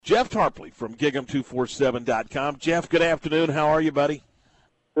Jeff Tarpley from Gig'em247.com. Jeff, good afternoon. How are you, buddy?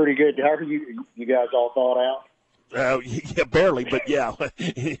 Pretty good. How are you? You guys all thought out? Yeah, barely, but yeah.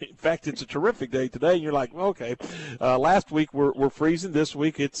 In fact, it's a terrific day today. And you're like, okay. Last week we're freezing. This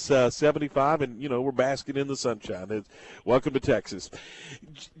week it's 75, and we're basking in the sunshine. Welcome to Texas,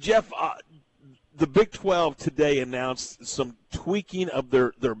 Jeff. The Big 12 today announced some tweaking of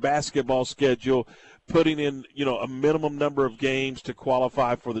their basketball schedule, putting in a minimum number of games to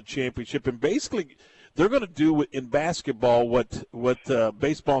qualify for the championship, and basically they're going to do in basketball what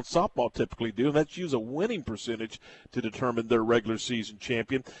baseball and softball typically do, and that's use a winning percentage to determine their regular season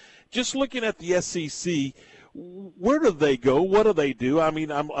champion. Just looking at the SEC, where do they go? What do they do? I mean,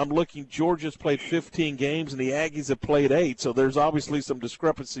 I'm looking. Georgia's played 15 games, and the Aggies have played 8, so there's obviously some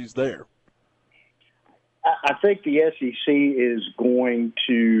discrepancies there. I think the SEC is going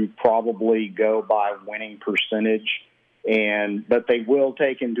to probably go by winning percentage, but they will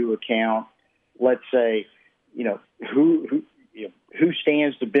take into account, let's say, who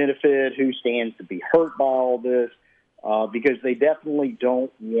stands to benefit, who stands to be hurt by all this, because they definitely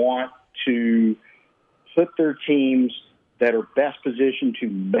don't want to put their teams that are best positioned to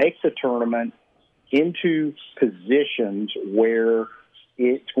make the tournament into positions where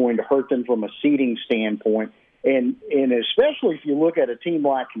it's going to hurt them from a seeding standpoint. And especially if you look at a team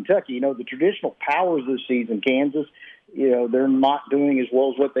like Kentucky, the traditional powers this season, Kansas, they're not doing as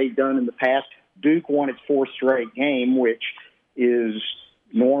well as what they've done in the past. Duke won its 4th straight game, which is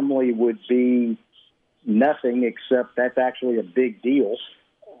normally would be nothing, except that's actually a big deal.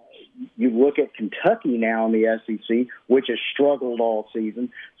 You look at Kentucky now in the SEC, which has struggled all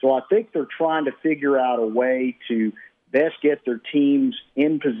season. So I think they're trying to figure out a way to best get their teams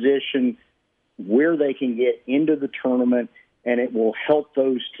in position where they can get into the tournament, and it will help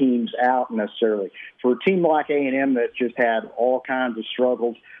those teams out necessarily. For a team like A&M that just had all kinds of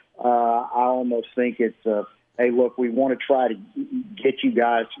struggles, I almost think it's, hey, look, we want to try to get you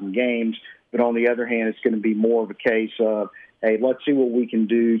guys some games, but on the other hand, it's going to be more of a case of, hey, let's see what we can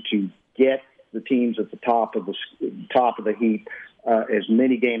do to get the teams at the top of the heap as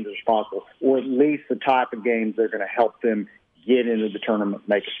many games as possible, or at least the type of games that are going to help them get into the tournament,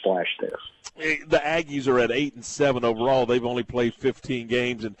 make a splash there. The Aggies are at 8-7 overall. They've only played 15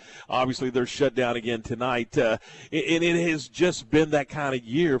 games, and obviously they're shut down again tonight. And it has just been that kind of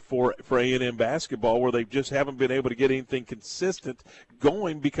year for A&M basketball, where they just haven't been able to get anything consistent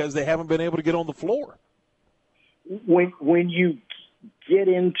going because they haven't been able to get on the floor. When you get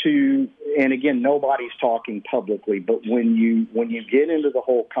into, and again, nobody's talking publicly, but when you get into the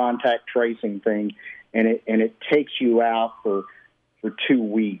whole contact tracing thing, and it takes you out for 2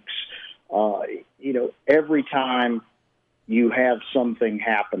 weeks, every time you have something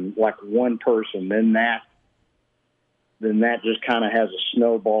happen, like one person, then that just kind of has a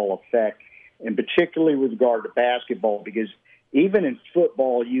snowball effect, and particularly with regard to basketball, because even in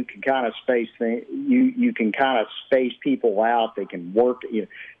football, you can kind of space things. You can kind of space people out. They can work. You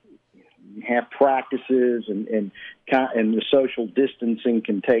have practices, and the social distancing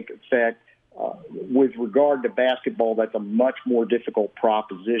can take effect. With regard to basketball, that's a much more difficult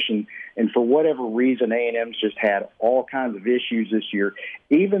proposition. And for whatever reason, A&M's just had all kinds of issues this year.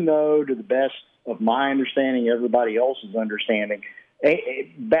 Even though, to the best of my understanding, everybody else's understanding,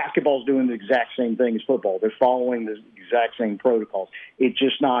 basketball's doing the exact same thing as football. They're following the exact same protocols. It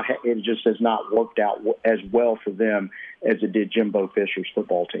just has not worked out as well for them as it did Jimbo Fisher's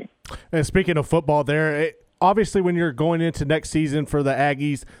football team. And speaking of football there, obviously when you're going into next season for the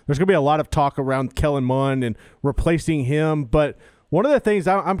Aggies, there's going to be a lot of talk around Kellen Mond and replacing him. But one of the things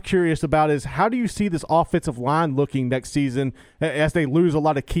I'm curious about is, how do you see this offensive line looking next season as they lose a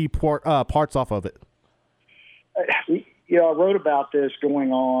lot of key parts off of it? I wrote about this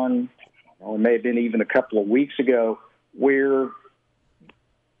going on, it may have been even a couple of weeks ago, where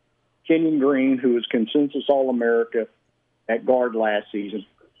Kenyon Green, who was consensus All-America at guard last season,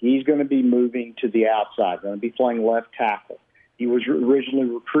 he's going to be moving to the outside, going to be playing left tackle. He was originally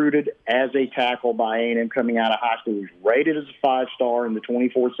recruited as a tackle by A&M coming out of high school. He was rated as a 5-star in the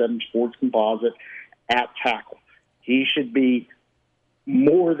 24/7 Sports Composite at tackle. He should be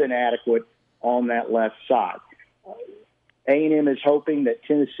more than adequate on that left side. A&M is hoping that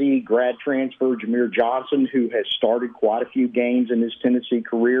Tennessee grad transfer Jameer Johnson, who has started quite a few games in his Tennessee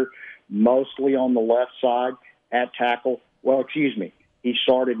career, mostly on the left side at tackle. He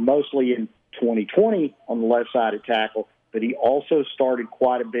started mostly in 2020 on the left side at tackle, but he also started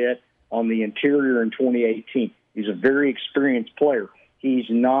quite a bit on the interior in 2018. He's a very experienced player. He's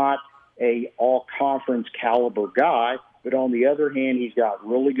not a all-conference caliber guy, but on the other hand, he's got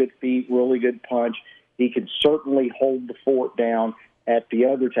really good feet, really good punch. He could certainly hold the fort down at the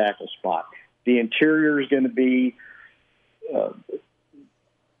other tackle spot. The interior is going to be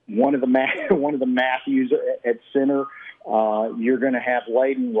one of the Matthews at center. You're going to have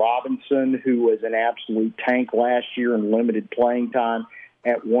Layden Robinson, who was an absolute tank last year and limited playing time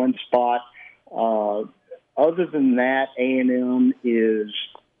at one spot. Other than that, A&M is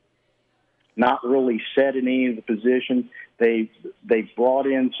not really set in any of the positions. They've brought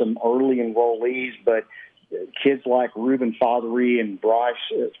in some early enrollees, but kids like Reuben Fothery and Bryce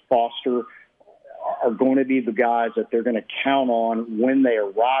Foster are going to be the guys that they're going to count on when they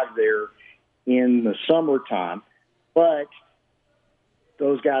arrive there in the summertime. But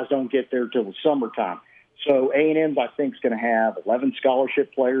those guys don't get there till the summertime. So A&M, I think, is going to have 11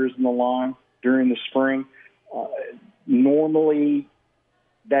 scholarship players in the line during the spring. Normally,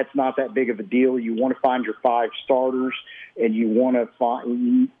 that's not that big of a deal. You want to find your 5 starters, and you want to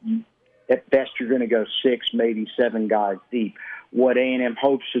find at best you're going to go 6, maybe 7 guys deep. What A&M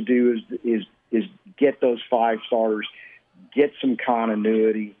hopes to do is get those 5 starters, get some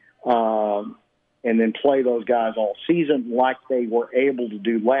continuity, and then play those guys all season like they were able to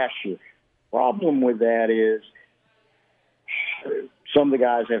do last year. Problem with that is some of the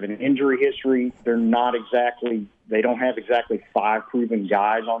guys have an injury history. They don't have exactly 5 proven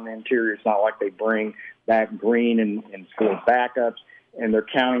guys on the interior. It's not like they bring back Green and 4 backups, and they're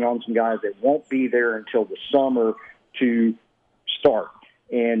counting on some guys that won't be there until the summer to start.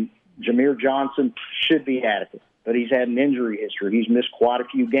 And Jameer Johnson should be adequate, but he's had an injury history. He's missed quite a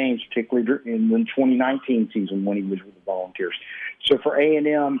few games, particularly in the 2019 season when he was with the Volunteers. So for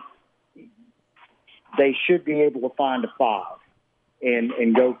A&M, they should be able to find a 5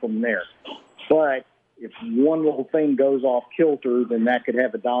 and go from there. But if one little thing goes off kilter, then that could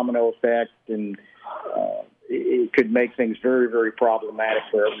have a domino effect, and it could make things very, very problematic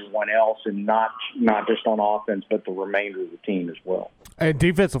for everyone else, and not just on offense, but the remainder of the team as well. And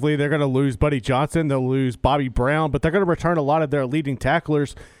defensively, they're going to lose Buddy Johnson. They'll lose Bobby Brown, but they're going to return a lot of their leading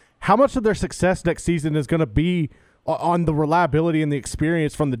tacklers. How much of their success next season is going to be on the reliability and the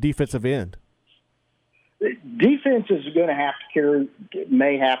experience from the defensive end? Defense is going to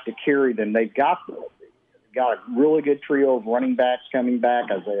may have to carry them. They've got a really good trio of running backs coming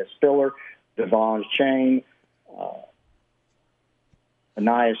back: Isaiah Spiller, Devon Chain,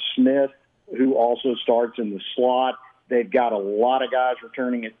 Anais Smith, who also starts in the slot. They've got a lot of guys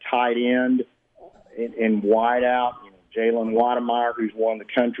returning at tight end and wide out. Jalen Wademeyer, who's one of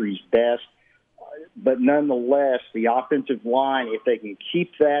the country's best. But nonetheless, the offensive line, if they can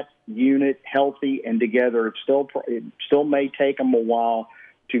keep that unit healthy and together, it still may take them a while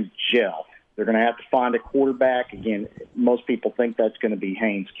to gel. They're going to have to find a quarterback. Again, most people think that's going to be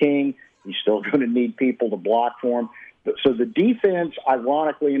Haynes King. He's still going to need people to block for him. So the defense,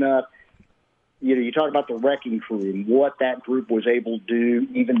 ironically enough, you talk about the wrecking crew and what that group was able to do,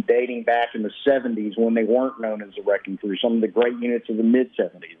 even dating back in the 70s when they weren't known as the wrecking crew, some of the great units of the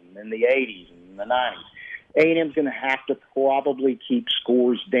mid-70s and then the 80s and the 90s. A&M's going to have to probably keep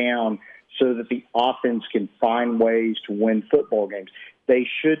scores down so that the offense can find ways to win football games. They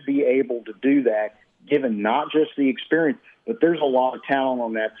should be able to do that, given not just the experience, but there's a lot of talent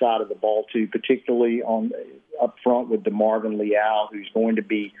on that side of the ball, too, particularly up front with DeMarvin Leal, who's going to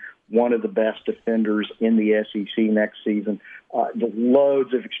be one of the best defenders in the SEC next season.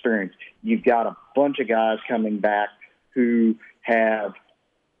 Loads of experience. You've got a bunch of guys coming back who have,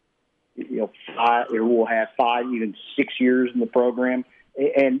 will have 5, even 6 years in the program,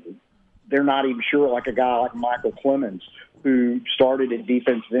 and they're not even sure, like a guy like Michael Clemens, who started at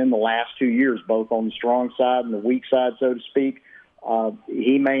defensive end the last 2 years, both on the strong side and the weak side, so to speak.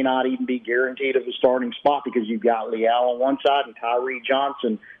 He may not even be guaranteed of a starting spot because you've got Leal on one side and Tyree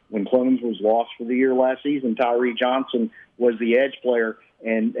Johnson. When Clemens was lost for the year last season, Tyree Johnson was the edge player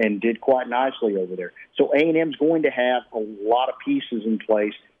and did quite nicely over there. So A&M's going to have a lot of pieces in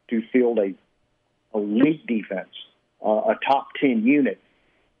place to field a elite defense, a top 10 unit.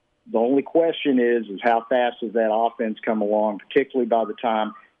 The only question is how fast does that offense come along, particularly by the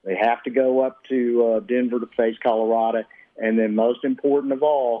time they have to go up to Denver to face Colorado. And then most important of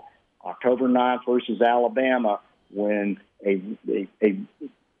all, October 9th versus Alabama, when to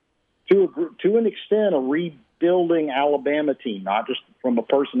an extent, a rebuilding Alabama team, not just from a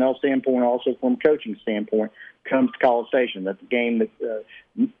personnel standpoint, also from a coaching standpoint, comes to College Station. That's a game that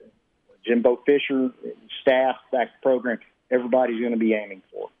Jimbo Fisher, staff, back to the program, everybody's going to be aiming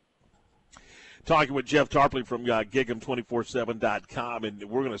for. Talking with Jeff Tarpley from Gig'em247.com, and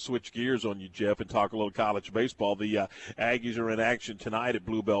we're going to switch gears on you, Jeff, and talk a little college baseball. The Aggies are in action tonight at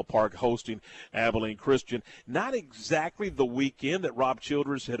Bluebell Park hosting Abilene Christian. Not exactly the weekend that Rob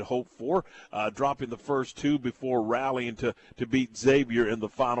Childress had hoped for, dropping the first two before rallying to beat Xavier in the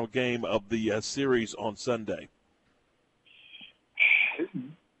final game of the series on Sunday.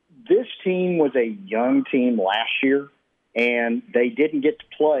 This team was a young team last year, and they didn't get to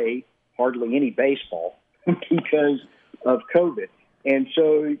play hardly any baseball because of COVID. And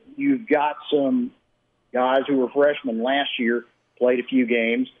so you've got some guys who were freshmen last year, played a few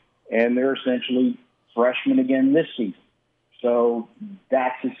games, and they're essentially freshmen again this season. So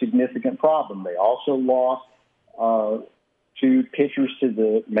that's a significant problem. They also lost two pitchers to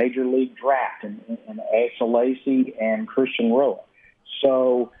the Major League Draft, and Asa Lacey and Christian Roa.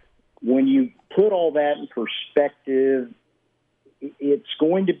 So when you put all that in perspective, it's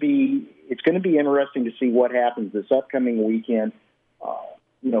going to be interesting to see what happens this upcoming weekend.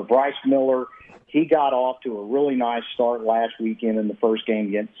 Bryce Miller, he got off to a really nice start last weekend in the first game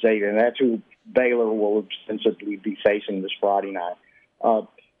against Xavier, and that's who Baylor will ostensibly be facing this Friday night.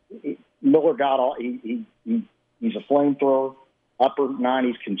 Miller got off. He's a flamethrower, upper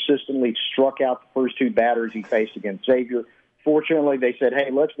 90s, consistently struck out the first two batters he faced against Xavier. Fortunately, they said, hey,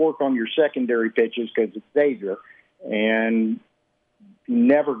 let's work on your secondary pitches because it's Xavier. And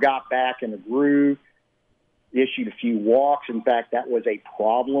never got back in a groove, issued a few walks. In fact, that was a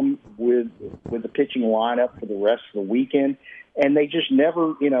problem with the pitching lineup for the rest of the weekend. And they just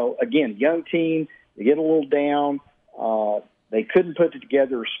never, again, young team, they get a little down. They couldn't put it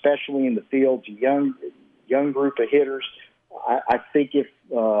together, especially in the field. A young group of hitters. I think if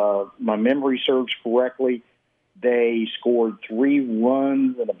my memory serves correctly, they scored 3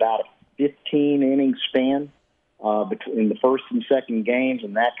 runs in about a 15-inning span between the first and second games,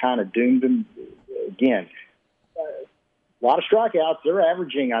 and that kind of doomed them. Again, a lot of strikeouts. They're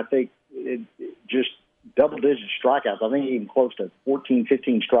averaging, I think, just double-digit strikeouts. I think even close to 14,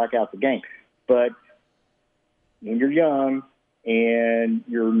 15 strikeouts a game. But when you're young and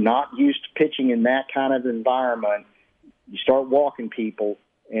you're not used to pitching in that kind of environment, you start walking people,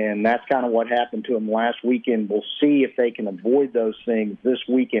 and that's kind of what happened to them last weekend. We'll see if they can avoid those things this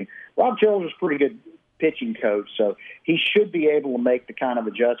weekend. Rob Childress is a pretty good pitching coach, so he should be able to make the kind of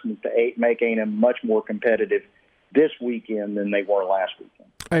adjustments to make A&M much more competitive this weekend than they were last weekend.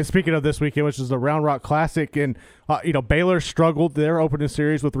 And speaking of this weekend, which is the Round Rock Classic, and Baylor struggled their opening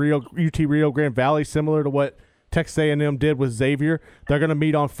series with UT Rio Grande Valley, similar to what Texas A&M did with Xavier. They're going to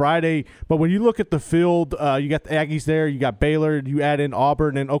meet on Friday. But when you look at the field, you got the Aggies there, you got Baylor, you add in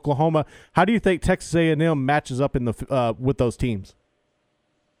Auburn and Oklahoma. How do you think Texas A&M matches up in the with those teams?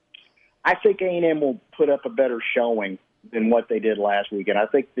 I think A&M will put up a better showing than what they did last weekend. I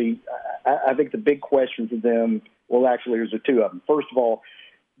think the big question for them, well, actually, there's the two of them. First of all,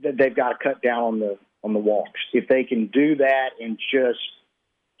 they've got to cut down on the walks. If they can do that and just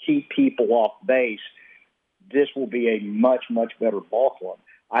keep people off base, this will be a much, much better ball club.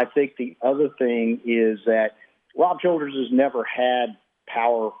 I think the other thing is that Rob Childress has never had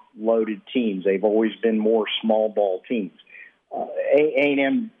power-loaded teams. They've always been more small ball teams.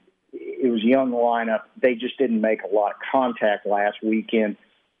 A&M, it was a young lineup. They just didn't make a lot of contact last weekend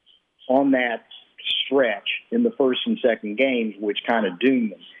on that stretch in the first and second games, which kind of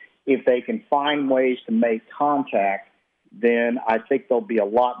doomed them. If they can find ways to make contact, then I think they'll be a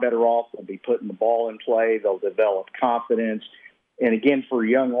lot better off. They'll be putting the ball in play. They'll develop confidence. And again, for a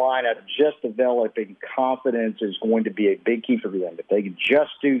young lineup, just developing confidence is going to be a big key for them. If they can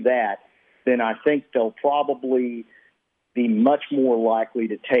just do that, then I think they'll probably be much more likely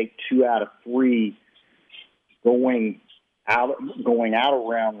to take 2 out of 3 going out of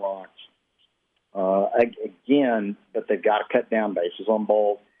Round Rock. Again, but they've got to cut down bases on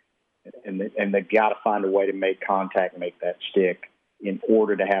balls. And they've got to find a way to make contact and make that stick in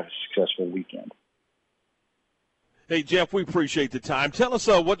order to have a successful weekend. Hey, Jeff, we appreciate the time. Tell us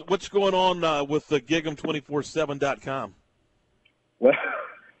what's going on with the Gig'em247.com.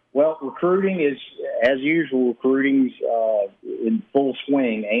 Well, recruiting is, as usual, recruiting's in full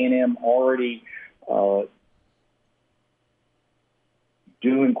swing. A&M already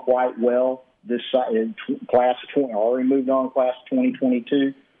doing quite well. This class of 20 already moved on. Class of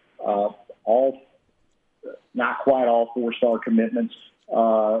 2022. Not quite all 4-star commitments.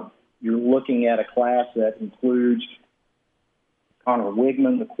 You're looking at a class that includes Connor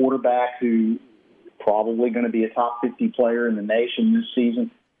Wigman, the quarterback, who is probably going to be a top 50 player in the nation this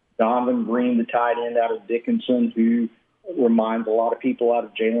season. Donovan Green, the tight end out of Dickinson, who reminds a lot of people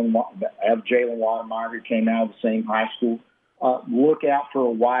of Jalen Wademeyer, who came out of the same high school. look out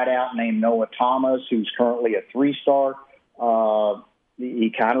for a wideout named Noah Thomas, who's currently a 3-star.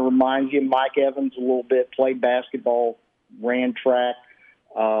 He kind of reminds you of Mike Evans a little bit, played basketball, ran track,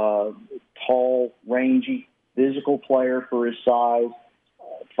 tall, rangy, physical player for his size.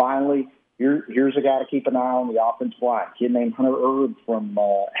 Finally, here's a guy to keep an eye on the offensive line, a kid named Hunter Erb from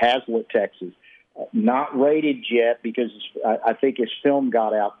Hazlet, Texas. Not rated yet because I think his film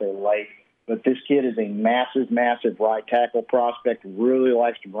got out there late, but this kid is a massive, massive right tackle prospect, really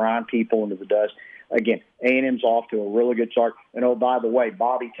likes to grind people into the dust. Again, A&M's off to a really good start. And, oh, by the way,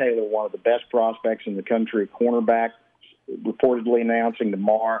 Bobby Taylor, one of the best prospects in the country, cornerback, reportedly announcing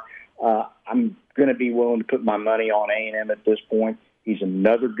tomorrow. I'm going to be willing to put my money on A&M at this point. He's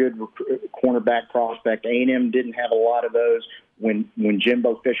another good cornerback prospect. A&M didn't have a lot of those when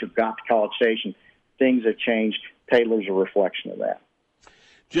Jimbo Fisher got to College Station. Things have changed. Taylor's a reflection of that.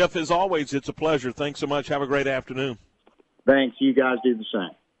 Jeff, as always, it's a pleasure. Thanks so much. Have a great afternoon. Thanks. You guys do the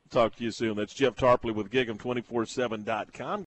same. Talk to you soon. That's Jeff Tarpley with GigEm247.com.